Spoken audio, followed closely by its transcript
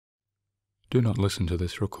Do not listen to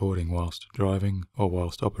this recording whilst driving or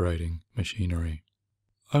whilst operating machinery.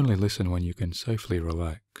 Only listen when you can safely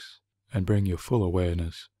relax and bring your full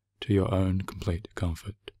awareness to your own complete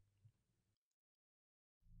comfort.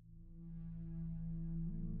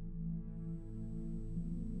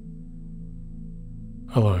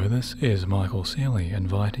 Hello, this is Michael Sealey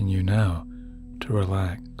inviting you now to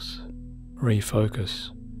relax, refocus,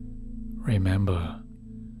 remember,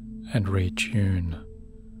 and retune,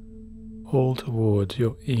 all towards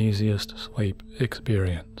your easiest sleep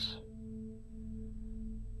experience.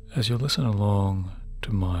 As you listen along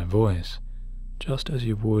to my voice, just as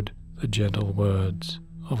you would the gentle words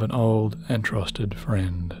of an old and trusted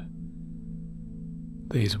friend,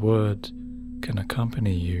 these words can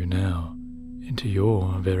accompany you now into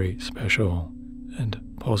your very special and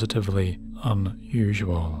positively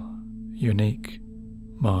unusual, unique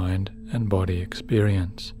mind and body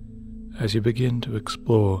experience as you begin to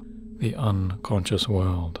explore the unconscious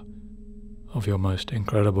world of your most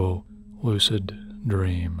incredible lucid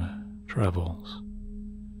dream travels.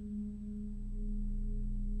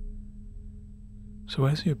 So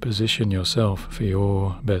as you position yourself for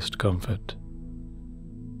your best comfort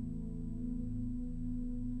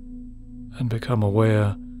and become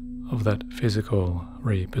aware of that physical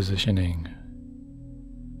repositioning,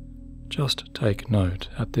 just take note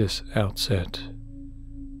at this outset,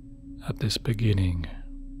 at this beginning,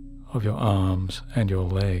 of your arms and your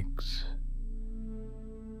legs,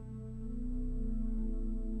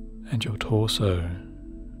 and your torso,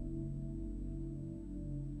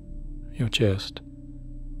 your chest,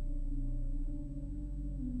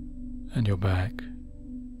 and your back,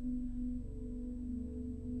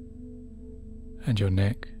 and your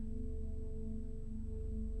neck,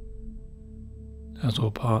 as all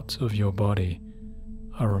parts of your body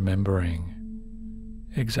are remembering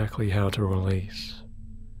exactly how to release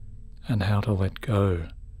and how to let go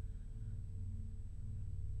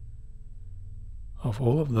of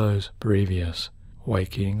all of those previous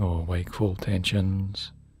waking or wakeful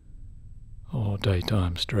tensions or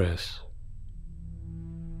daytime stress.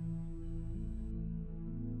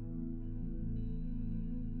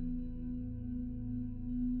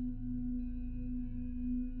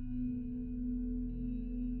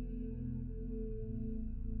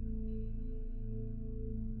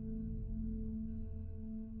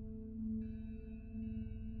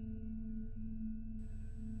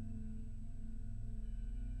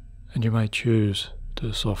 And you may choose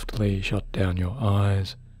to softly shut down your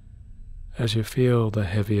eyes as you feel the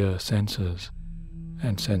heavier senses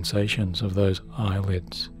and sensations of those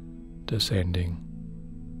eyelids descending.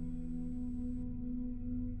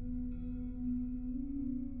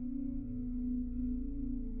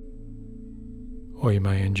 Or you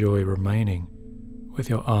may enjoy remaining with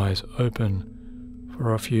your eyes open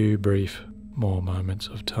for a few brief more moments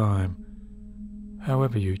of time,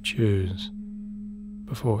 however you choose,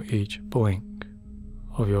 before each blink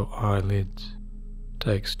of your eyelids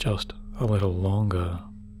takes just a little longer,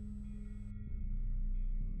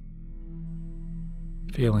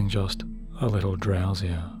 feeling just a little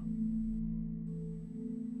drowsier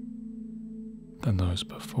than those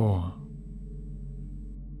before.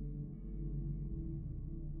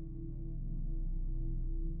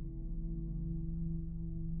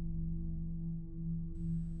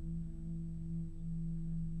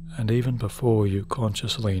 And even before you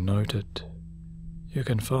consciously note it, you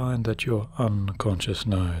can find that your unconscious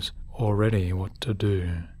knows already what to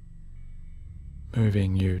do,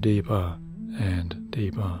 moving you deeper and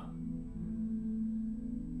deeper.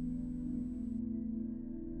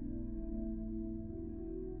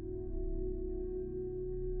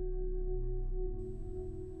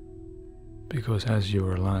 Because as you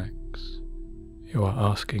relax, you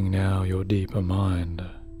are asking now your deeper mind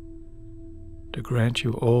to grant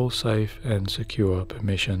you all safe and secure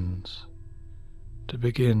permissions to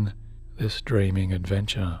begin this dreaming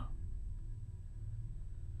adventure.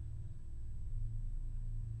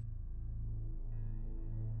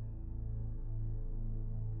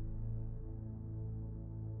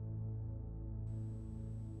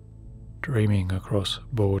 Dreaming across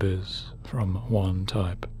borders from one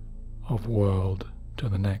type of world to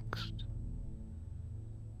the next.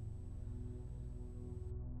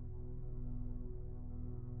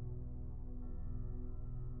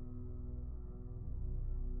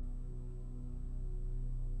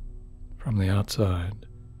 From the outside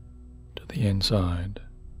to the inside,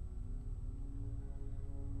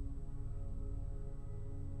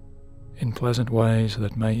 in pleasant ways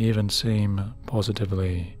that may even seem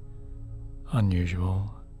positively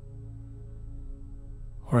unusual,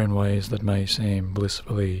 or in ways that may seem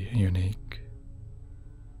blissfully unique.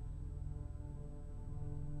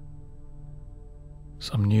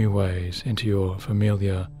 some new ways into your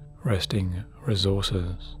familiar resting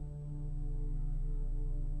resources.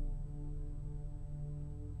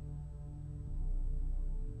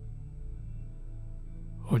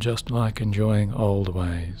 Or just like enjoying old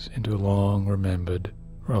ways into long remembered,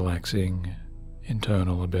 relaxing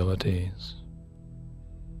internal abilities.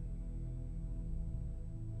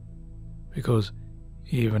 Because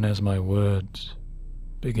even as my words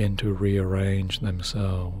begin to rearrange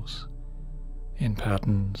themselves in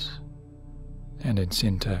patterns and in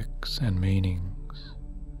syntax and meanings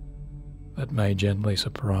that may gently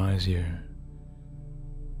surprise you,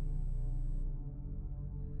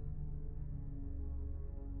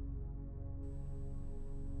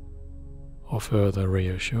 or further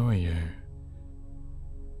reassure you,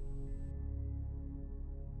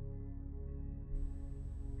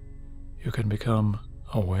 you can become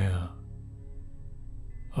aware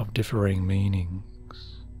of differing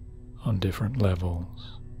meanings on different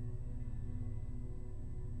levels.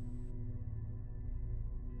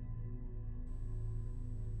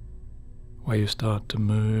 Where you start to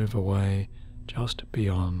move away just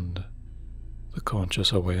beyond the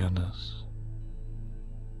conscious awareness.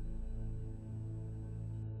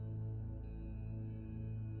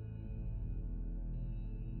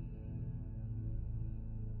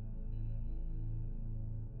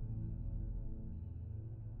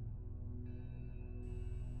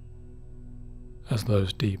 As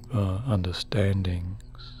those deeper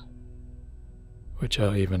understandings, which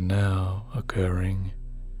are even now occurring,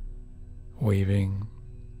 weaving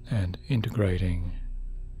and integrating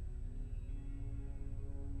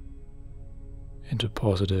into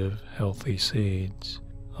positive, healthy seeds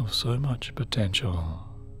of so much potential,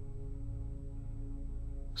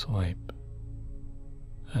 sleep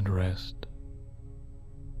and rest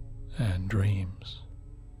and dreams.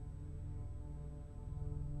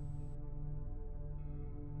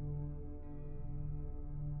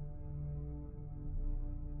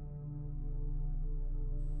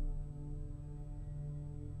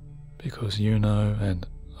 Because you know and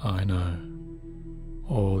I know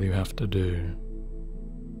all you have to do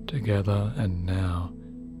together and now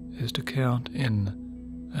is to count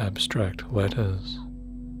in abstract letters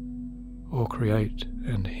or create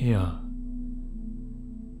and hear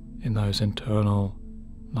in those internal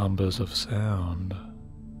numbers of sound.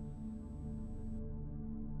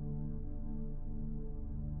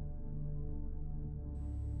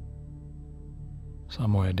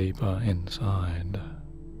 Somewhere deeper inside,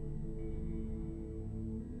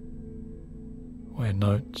 where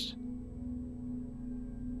notes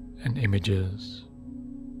and images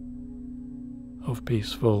of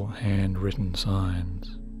peaceful handwritten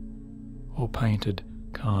signs or painted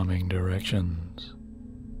calming directions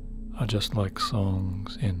are just like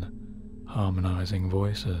songs in harmonizing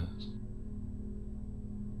voices.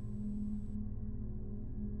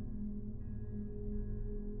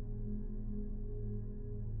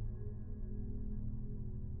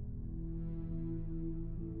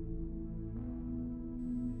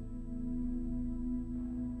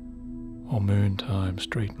 Or moontime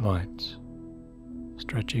street lights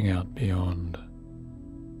stretching out beyond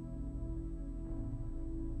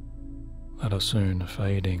that are soon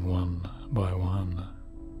fading one by one.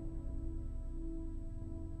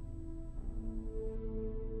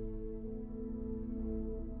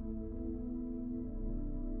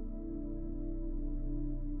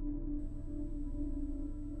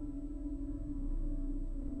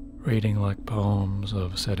 Reading like poems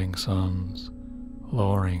of setting suns,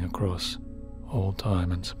 lowering across all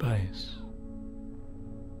time and space.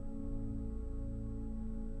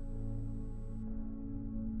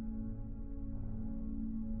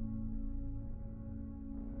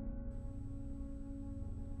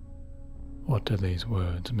 What do these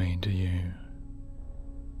words mean to you?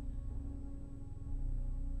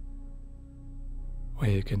 Where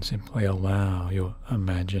you can simply allow your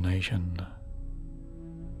imagination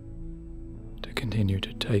to continue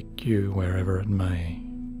to take you wherever it may.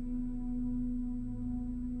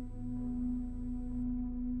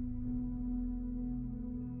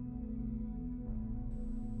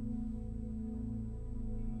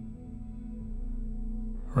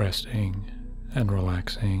 Resting and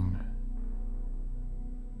relaxing.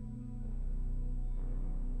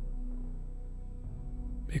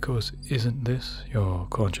 Because isn't this your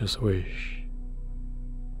conscious wish?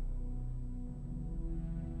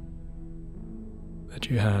 That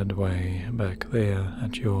you had way back there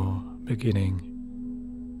at your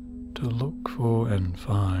beginning to look for and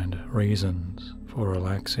find reasons for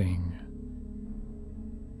relaxing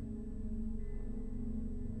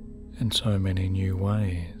in so many new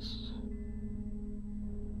ways.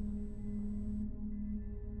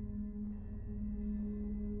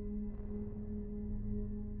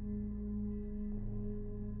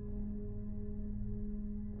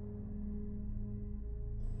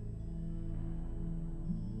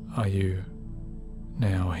 Are you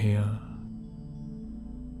now here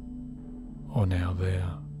or now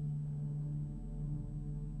there?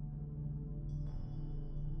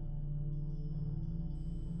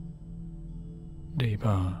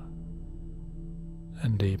 Deeper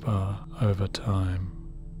and deeper over time.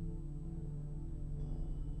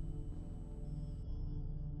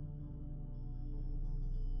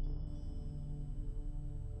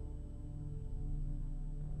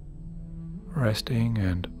 Resting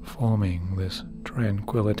and forming this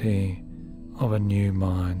tranquility of a new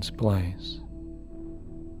mind's place,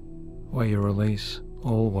 where you release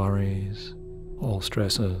all worries, all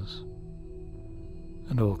stresses,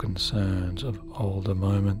 and all concerns of older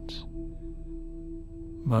moments,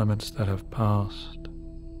 moments that have passed,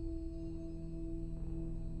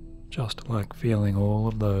 just like feeling all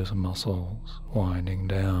of those muscles winding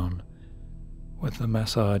down with the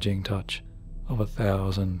massaging touch of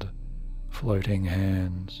 1,000 floating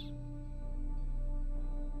hands.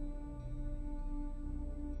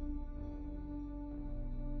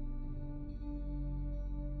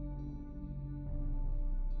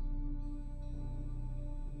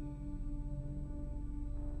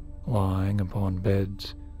 Lying upon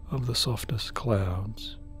beds of the softest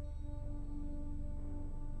clouds.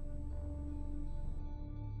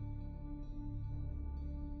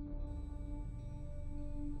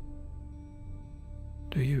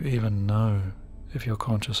 Do you even know if your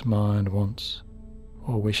conscious mind wants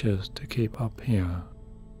or wishes to keep up here,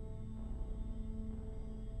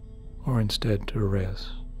 or instead to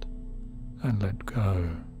rest and let go?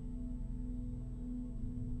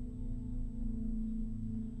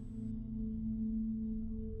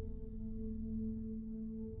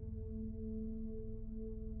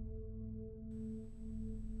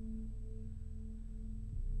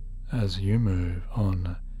 As you move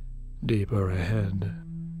on deeper ahead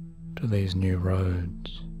to these new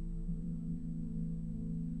roads,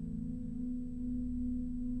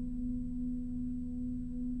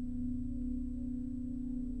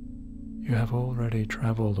 you have already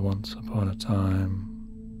travelled once upon a time,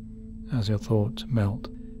 as your thoughts melt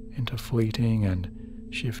into fleeting and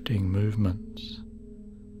shifting movements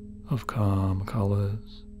of calm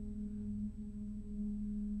colours,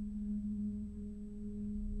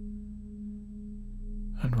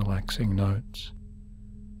 and relaxing notes.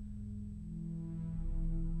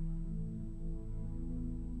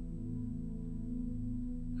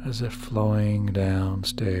 As if flowing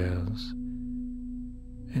downstairs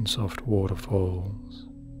in soft waterfalls.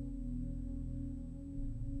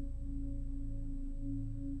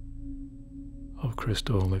 Of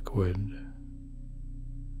crystal liquid.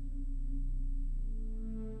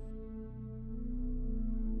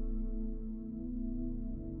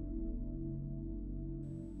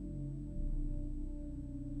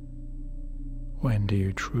 When do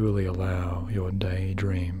you truly allow your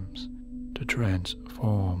daydreams to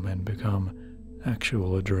transform and become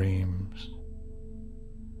actual dreams?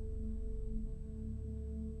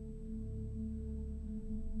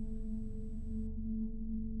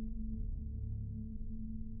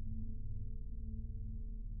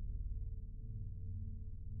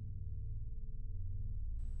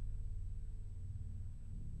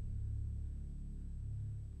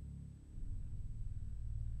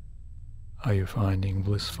 Are you finding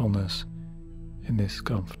blissfulness in this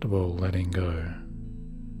comfortable letting go?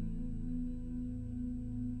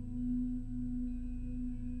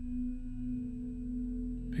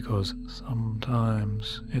 Because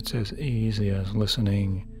sometimes it's as easy as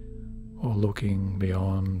listening or looking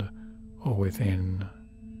beyond or within,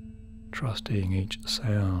 trusting each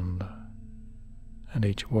sound and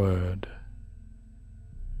each word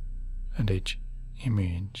and each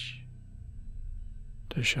image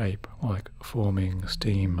to shape like forming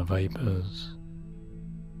steam vapors.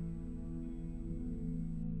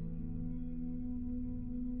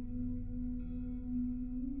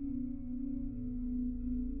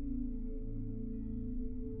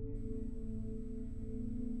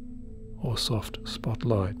 Or soft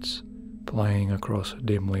spotlights playing across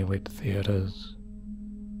dimly lit theatres.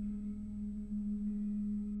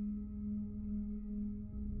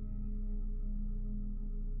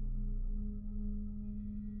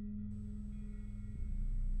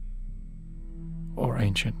 Or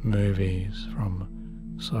ancient movies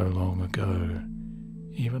from so long ago,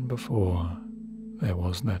 even before there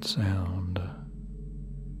was that sound.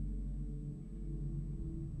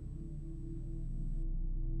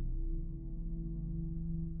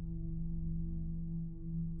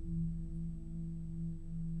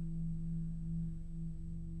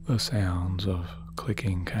 The sounds of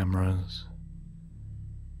clicking cameras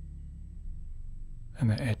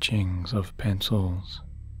and the etchings of pencils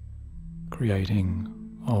creating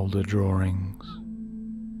older drawings.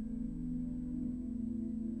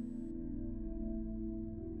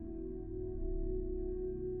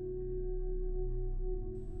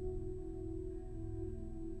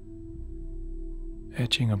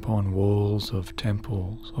 Etching upon walls of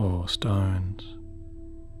temples or stones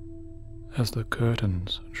as the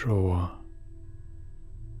curtains draw,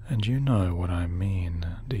 and you know what I mean,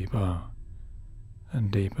 deeper and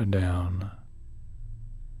deeper down.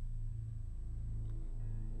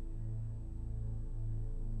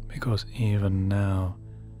 Because even now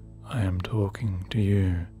I am talking to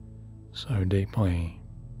you so deeply.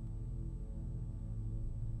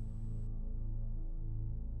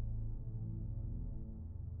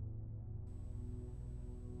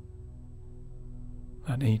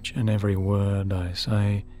 That each and every word I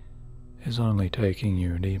say is only taking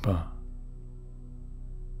you deeper.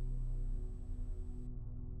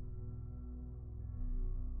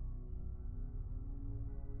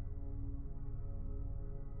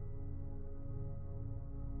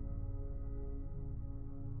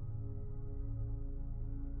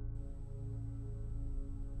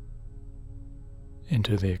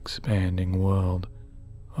 Into the expanding world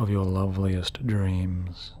of your loveliest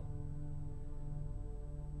dreams.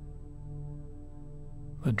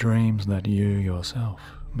 The dreams that you yourself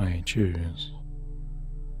may choose.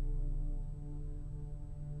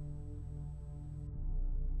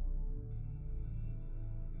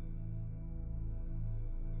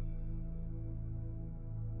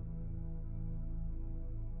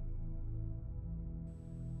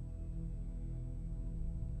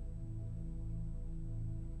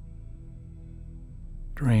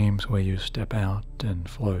 Dreams where you step out and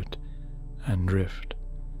float and drift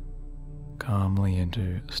calmly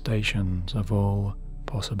into stations of all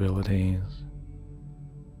possibilities.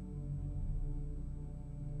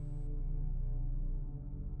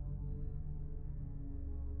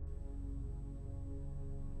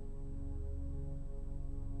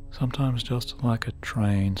 Sometimes just like a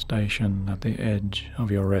train station at the edge of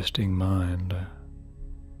your resting mind.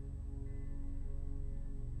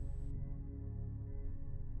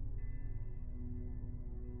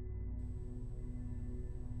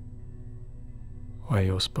 Where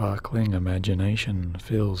your sparkling imagination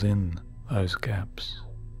fills in those gaps,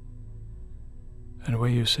 and where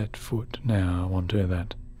you set foot now onto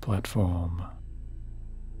that platform.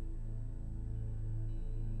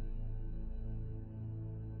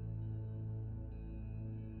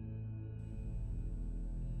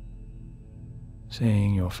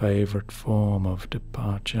 Seeing your favorite form of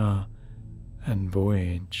departure and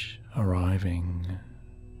voyage arriving.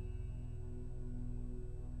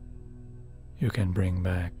 You can bring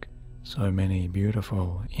back so many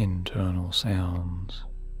beautiful internal sounds.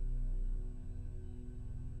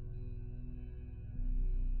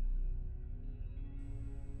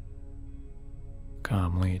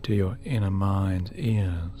 Calmly to your inner mind's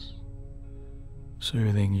ears,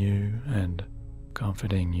 soothing you and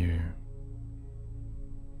comforting you.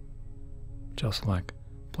 Just like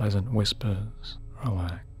pleasant whispers,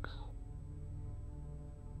 relax.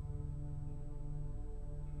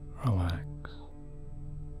 Relax.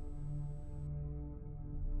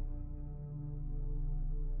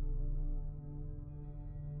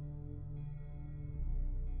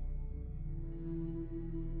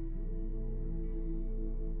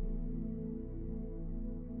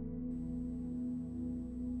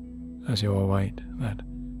 As you await that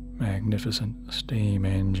magnificent steam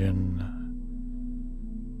engine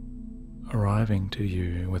arriving to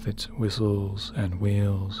you with its whistles and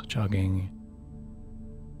wheels chugging,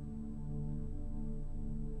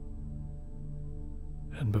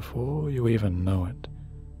 and before you even know it,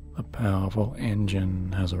 the powerful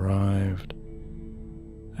engine has arrived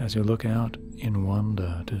as you look out in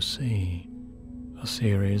wonder to see a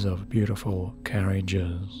series of beautiful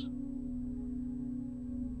carriages.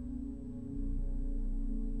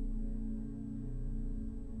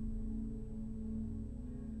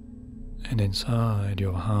 And inside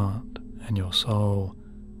your heart and your soul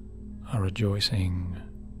are rejoicing,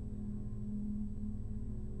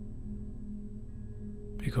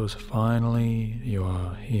 because finally you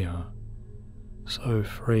are here, so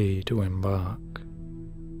free to embark,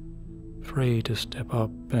 free to step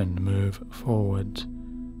up and move forward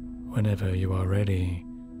whenever you are ready.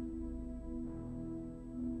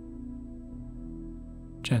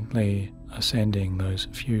 Gently ascending those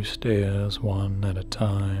few stairs one at a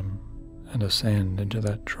time, and ascend into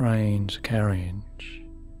that train's carriage.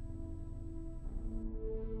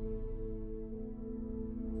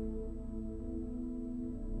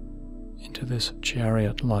 Into this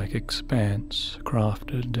chariot-like expanse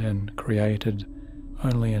crafted and created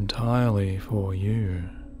only entirely for you.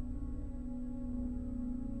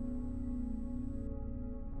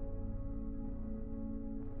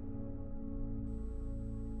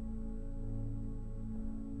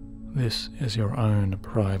 This is your own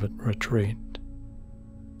private retreat.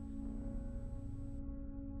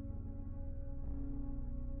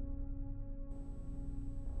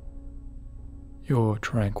 Your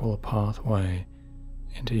tranquil pathway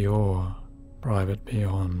into your private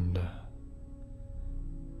beyond.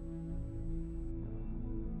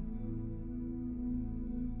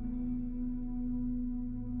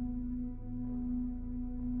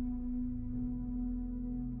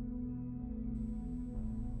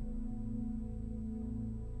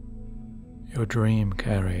 Your dream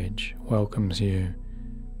carriage welcomes you,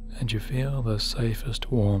 and you feel the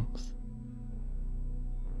safest warmth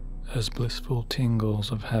as blissful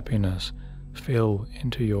tingles of happiness fill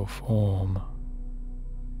into your form.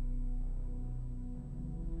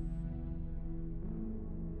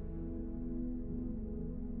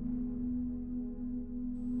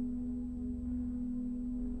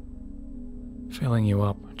 Filling you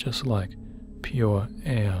up just like pure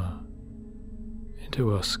air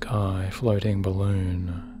into a sky floating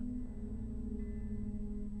balloon.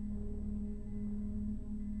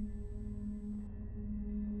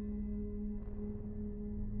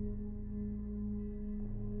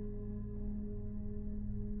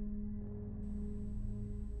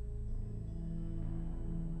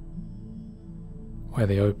 Where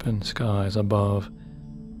the open skies above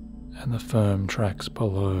and the firm tracks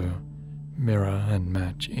below mirror and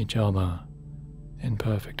match each other in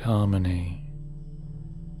perfect harmony.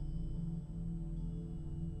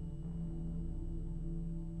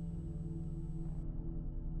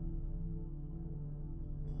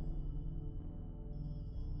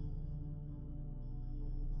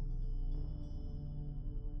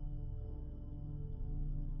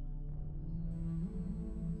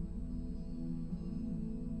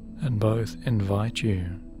 And both invite you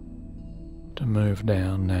to move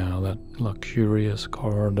down now that luxurious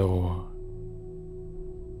corridor.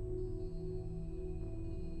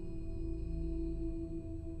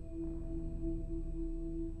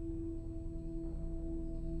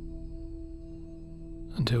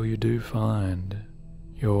 Until you do find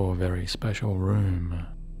your very special room.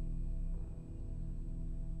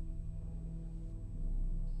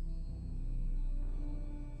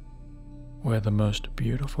 Where the most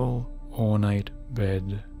beautiful, ornate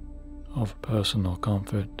bed of personal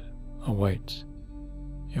comfort awaits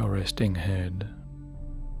your resting head.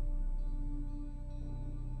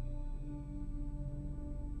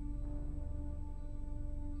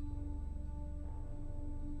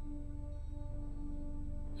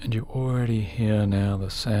 And you already hear now the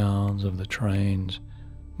sounds of the train's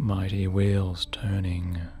mighty wheels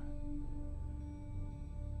turning.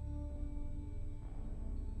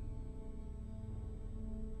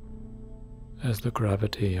 As the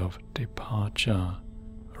gravity of departure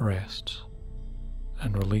rests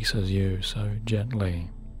and releases you so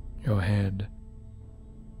gently, your head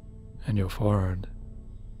and your forehead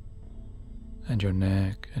and your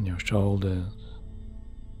neck and your shoulders.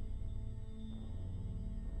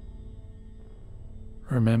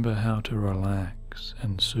 Remember how to relax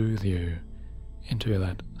and soothe you into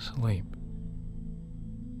that sleep.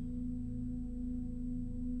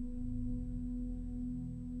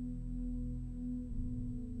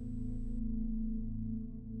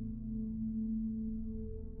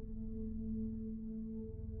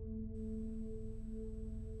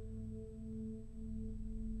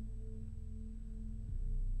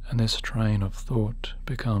 And this train of thought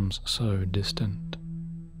becomes so distant.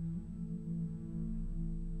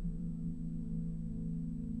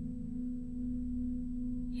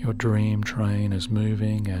 Your dream train is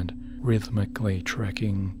moving and rhythmically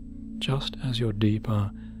trekking just as your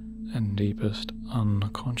deeper and deepest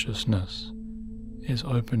unconsciousness is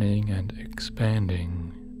opening and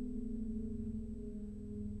expanding.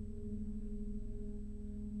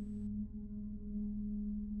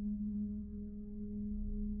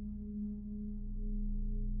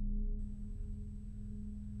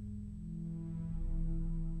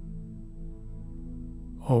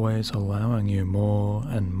 Always allowing you more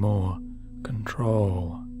and more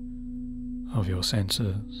control of your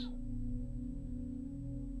senses.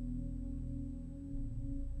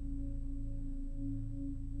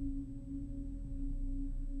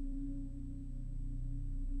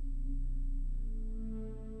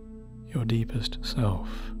 Your deepest self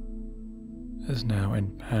is now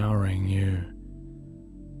empowering you,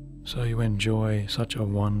 so you enjoy such a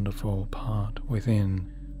wonderful part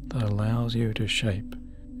within that allows you to shape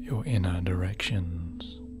your inner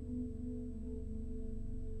directions.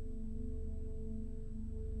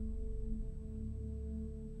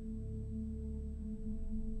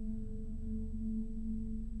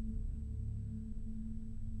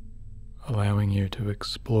 allowing you to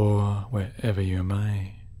explore wherever you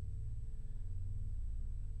may.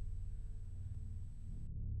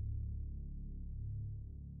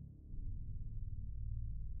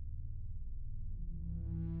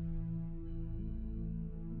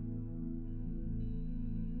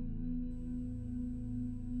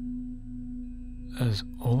 As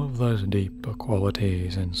all of those deeper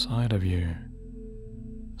qualities inside of you,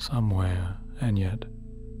 somewhere and yet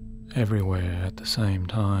everywhere at the same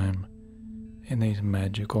time, in these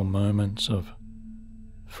magical moments of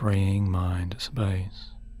freeing mind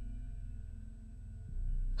space,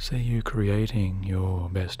 see you creating your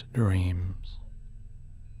best dreams.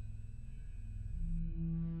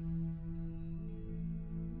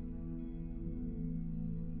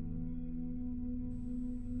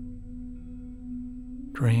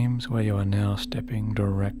 Dreams where you are now stepping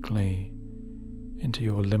directly into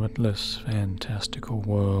your limitless, fantastical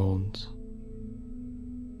worlds.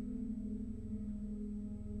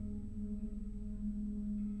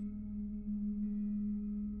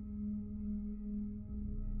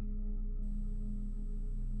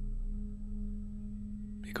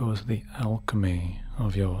 Because the alchemy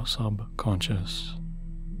of your subconscious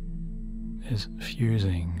is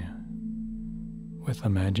fusing with the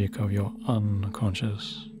magic of your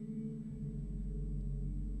unconscious.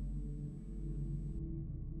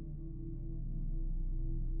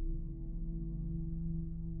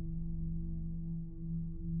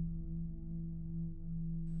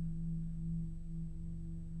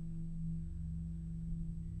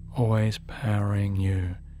 Always powering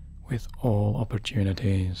you with all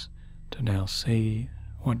opportunities to now see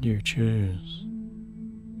what you choose,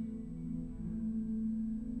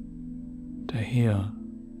 to hear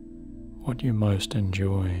what you most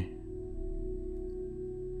enjoy,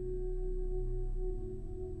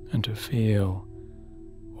 and to feel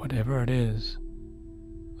whatever it is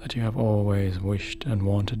that you have always wished and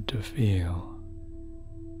wanted to feel.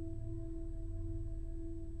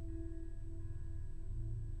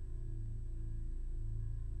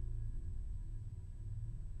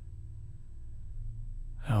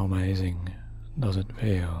 How amazing does it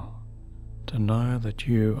feel to know that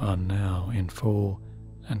you are now in full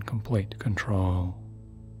and complete control?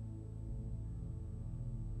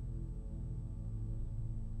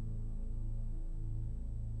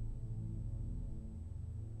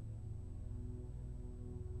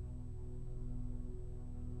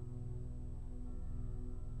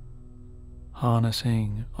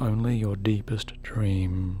 Harnessing only your deepest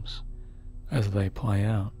dreams as they play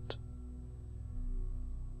out.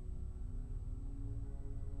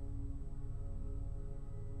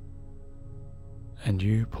 And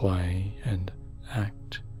you play and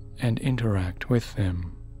act and interact with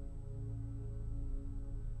them.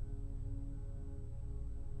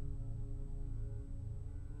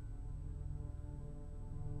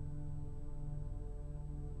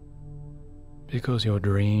 Because your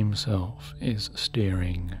dream self is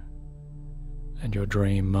steering, and your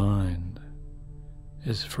dream mind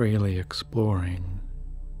is freely exploring.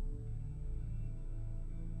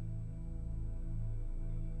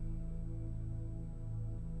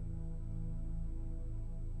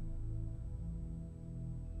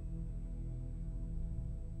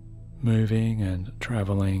 Moving and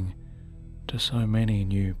traveling to so many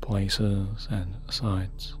new places and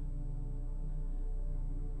sights.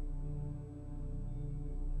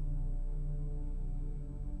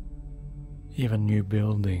 Even new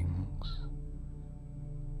buildings.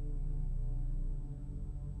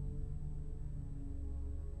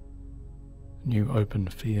 New open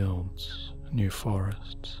fields, new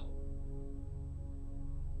forests.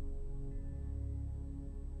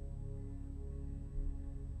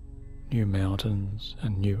 New mountains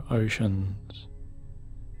and new oceans.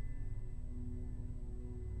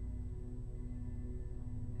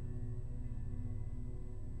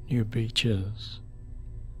 New beaches.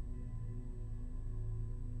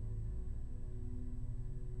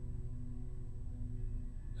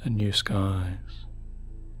 And new skies.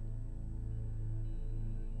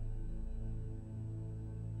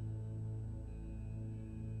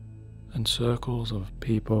 And circles of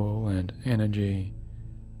people and energy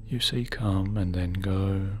you see come and then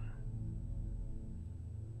go.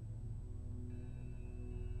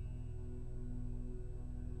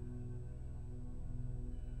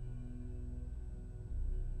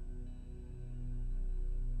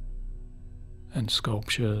 And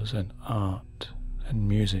sculptures and art and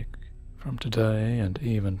music from today and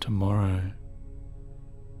even tomorrow.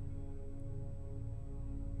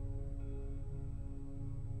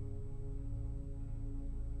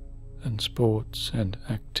 And sports and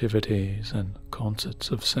activities and concerts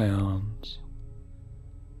of sounds.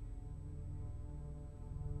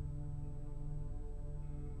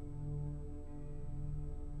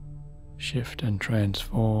 shift and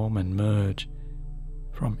transform and merge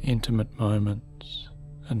from intimate moments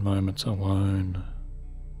and moments alone.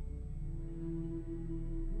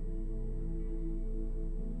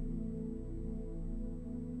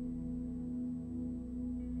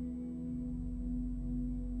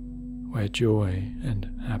 Where joy and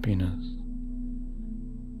happiness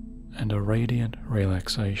and a radiant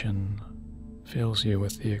relaxation fills you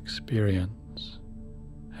with the experience,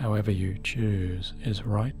 however you choose, is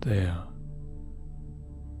right there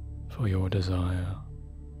for your desire.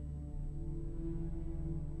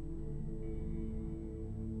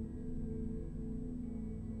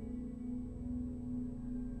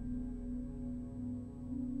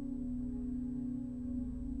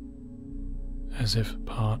 As if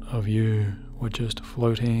part of you were just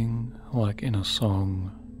floating like in a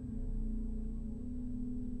song.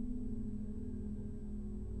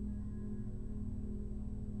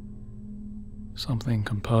 Something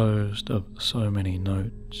composed of so many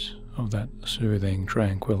notes of that soothing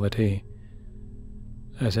tranquility,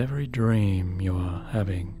 as every dream you are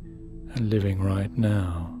having and living right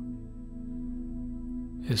now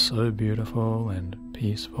is so beautiful and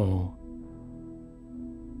peaceful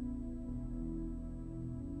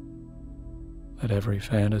that every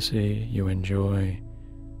fantasy you enjoy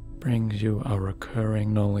brings you a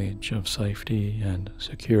recurring knowledge of safety and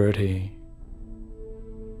security.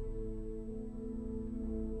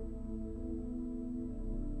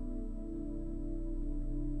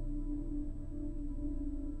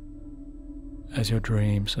 As your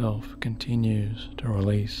dream self continues to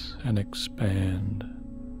release and expand,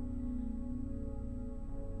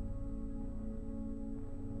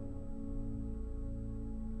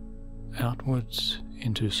 outwards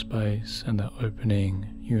into space and the opening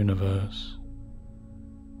universe.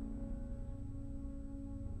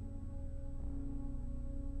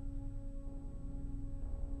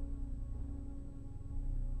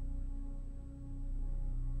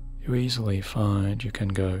 You easily find you can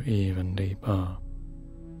go even deeper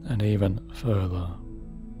and even further.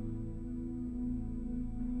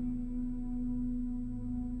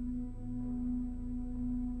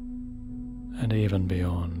 And even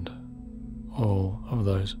beyond all of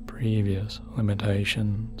those previous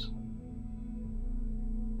limitations.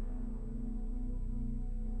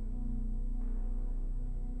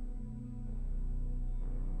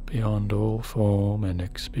 Beyond all form and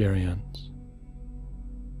experience.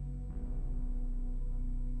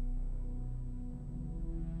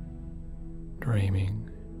 Dreaming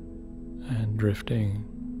and drifting,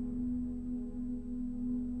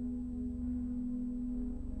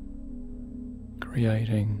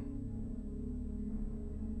 creating,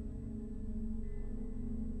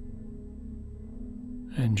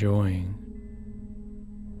 enjoying,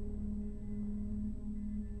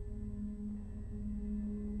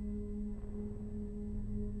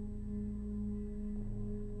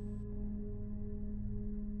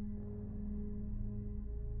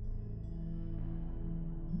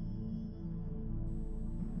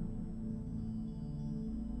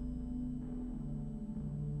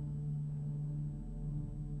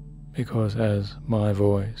 because as my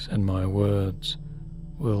voice and my words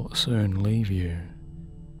will soon leave you,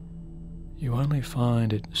 you only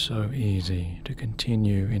find it so easy to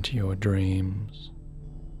continue into your dreams.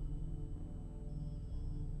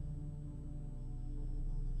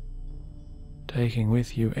 Taking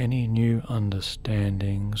with you any new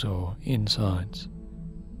understandings or insights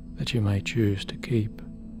that you may choose to keep.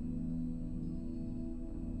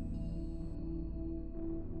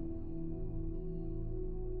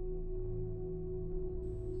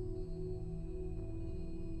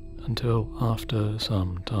 Until after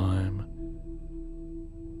some time,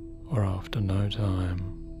 or after no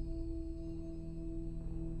time,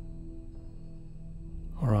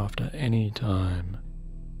 or after any time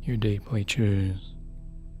you deeply choose.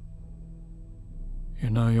 You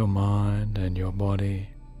know your mind and your body,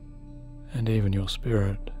 and even your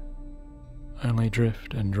spirit, only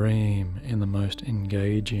drift and dream in the most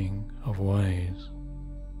engaging of ways.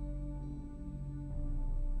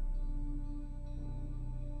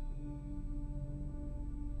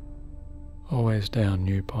 Always down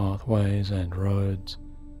new pathways and roads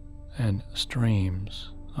and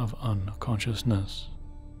streams of unconsciousness.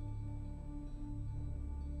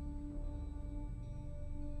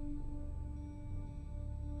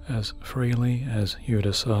 As freely as you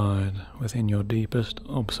decide within your deepest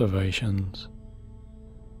observations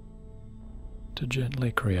to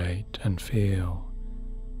gently create and feel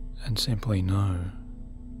and simply know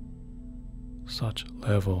such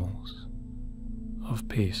levels of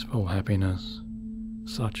peaceful happiness,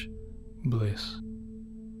 such bliss,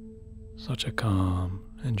 such a calm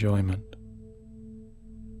enjoyment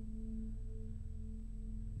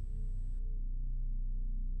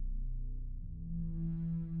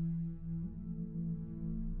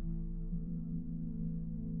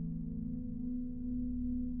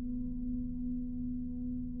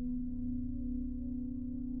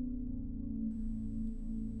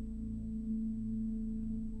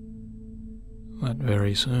that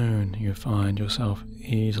very soon you find yourself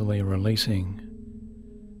easily releasing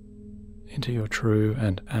into your true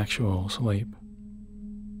and actual sleep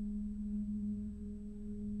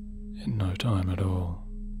in no time at all.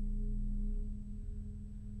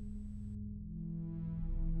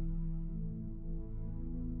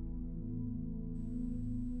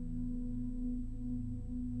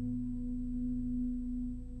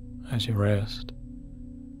 As you rest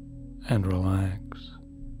and relax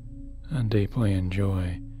and deeply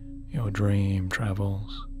enjoy your dream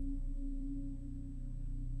travels,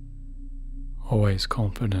 always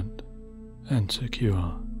confident and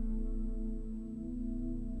secure,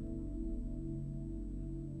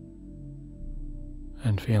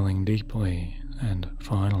 and feeling deeply and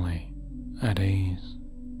finally at ease.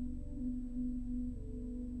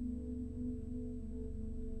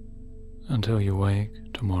 Until you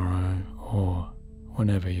wake tomorrow or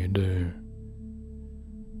whenever you do,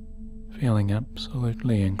 feeling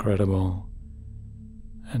absolutely incredible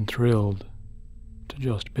and thrilled to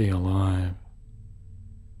just be alive,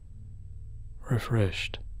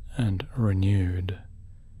 refreshed and renewed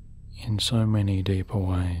in so many deeper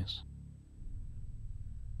ways.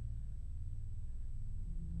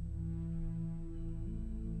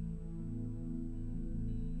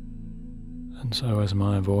 And so as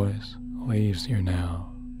my voice leaves you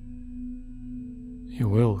now, you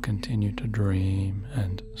will continue to dream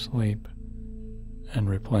and sleep and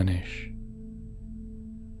replenish,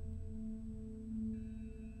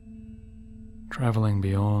 traveling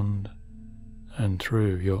beyond and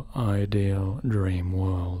through your ideal dream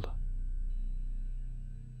world,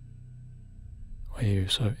 where you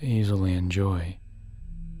so easily enjoy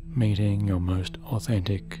meeting your most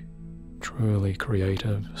authentic, truly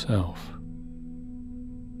creative self,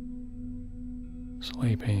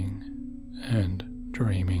 sleeping and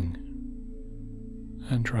dreaming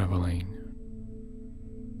and traveling.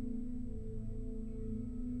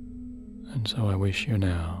 And so I wish you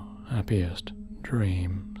now happiest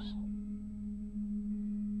dreams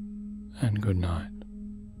and good night.